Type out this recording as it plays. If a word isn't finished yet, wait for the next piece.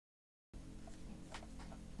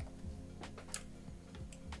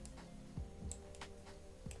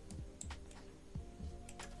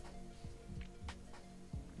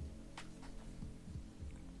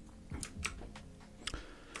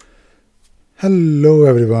Hello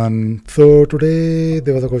everyone. So today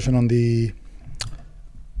there was a question on the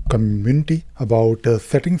community about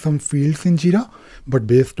setting some fields in Jira, but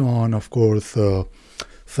based on, of course,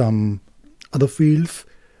 some other fields,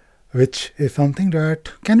 which is something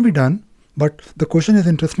that can be done. But the question is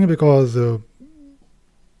interesting because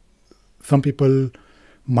some people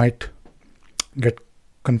might get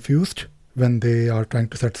confused when they are trying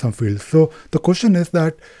to set some fields. So the question is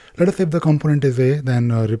that, let us say if the component is A, then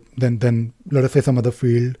let us say some other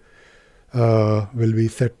field will be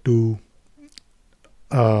set to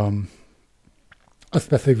a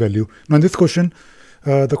specific value. Now in this question,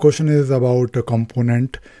 the question is about a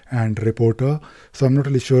component and reporter. So I'm not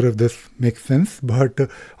really sure if this makes sense, but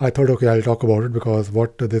I thought, okay, I'll talk about it because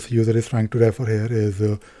what this user is trying to refer here is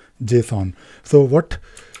JSON. So what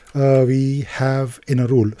we have in a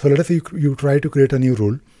rule. So let us say you try to create a new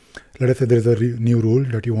rule. Let us say there is a new rule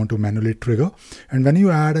that you want to manually trigger. And when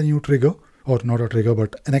you add a new trigger, or not a trigger,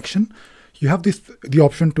 but an action, you have the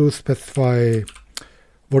option to specify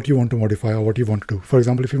what you want to modify or what you want to do. For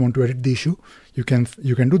example, if you want to edit the issue, you can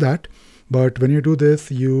do that. But when you do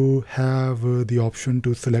this, you have the option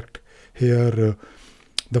to select here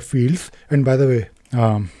the fields. And by the way,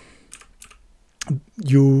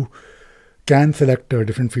 you can select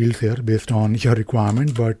different fields here based on your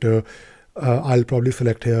requirement, but I'll probably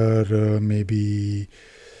select here maybe,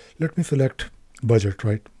 let me select budget,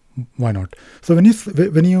 right? Why not? So when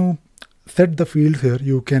you set the fields here,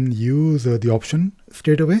 you can use the option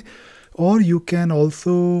straight away, or you can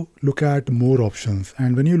also look at more options.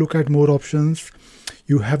 And when you look at more options,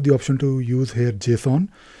 you have the option to use here JSON,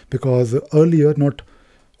 because earlier not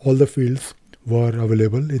all the fields were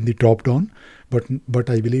available in the drop down, but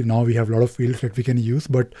I believe now we have a lot of fields that we can use.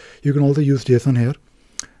 But you can also use JSON here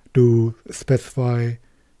to specify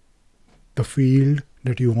the field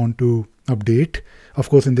that you want to update, of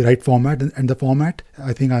course in the right format. And the format,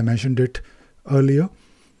 I think I mentioned it earlier,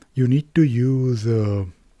 you need to use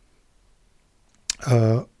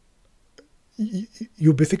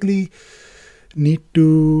you basically need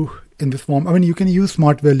to, in this form, I mean, you can use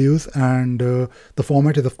smart values, and the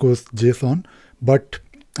format is of course JSON. But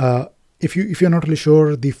if you're not really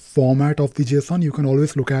sure the format of the JSON, you can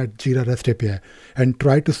always look at Jira REST API and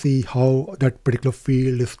try to see how that particular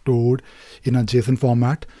field is stored in a JSON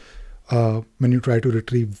format when you try to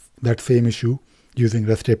retrieve that same issue using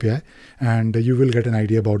REST API. And you will get an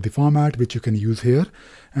idea about the format which you can use here.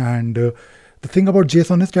 And the thing about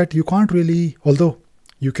JSON is that you can't really, although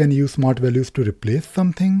you can use smart values to replace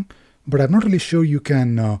something, but I'm not really sure you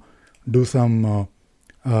can do some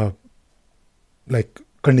like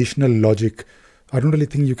conditional logic. I don't really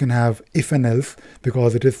think you can have if and else,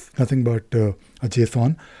 because it is nothing but a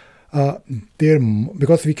JSON.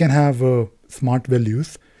 Because we can have smart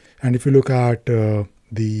values, and if you look at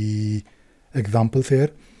the examples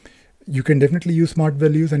here, you can definitely use smart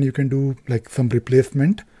values and you can do like some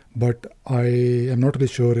replacement, but I am not really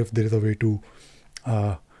sure if there is a way to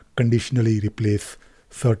conditionally replace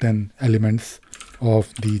certain elements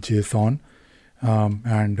of the JSON.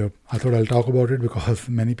 And I thought I'll talk about it because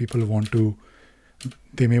many people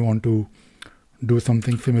they may want to do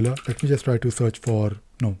something similar. Let me just try to search for,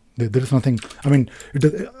 no, there is nothing. I mean,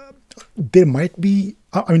 there might be,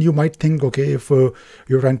 I mean, you might think, okay, if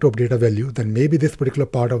you're trying to update a value, then maybe this particular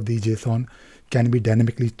part of the JSON can be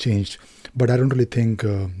dynamically changed. But I don't really think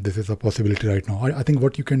this is a possibility right now. I think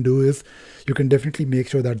what you can do is you can definitely make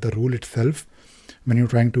sure that the rule itself, when you're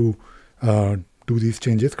trying to do these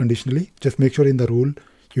changes conditionally, just make sure in the rule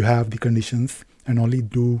you have the conditions and only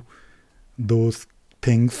do those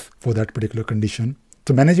things for that particular condition.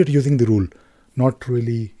 So manage it using the rule, not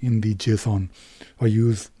really in the JSON, or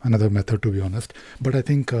use another method, to be honest. But I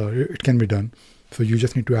think it can be done. So you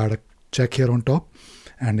just need to add a check here on top.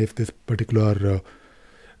 And if this particular,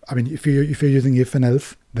 I mean, if you're using if and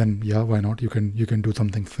else, then yeah, why not? You can do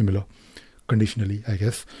something similar conditionally, I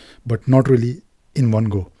guess, but not really in one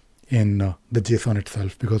go in the JSON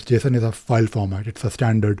itself, because JSON is a file format. It's a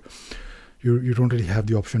standard. You don't really have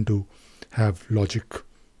the option to have logic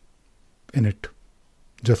in it,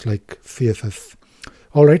 just like CSS.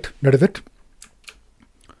 All right, that is it.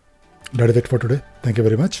 That is it for today. Thank you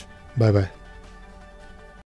very much. Bye bye.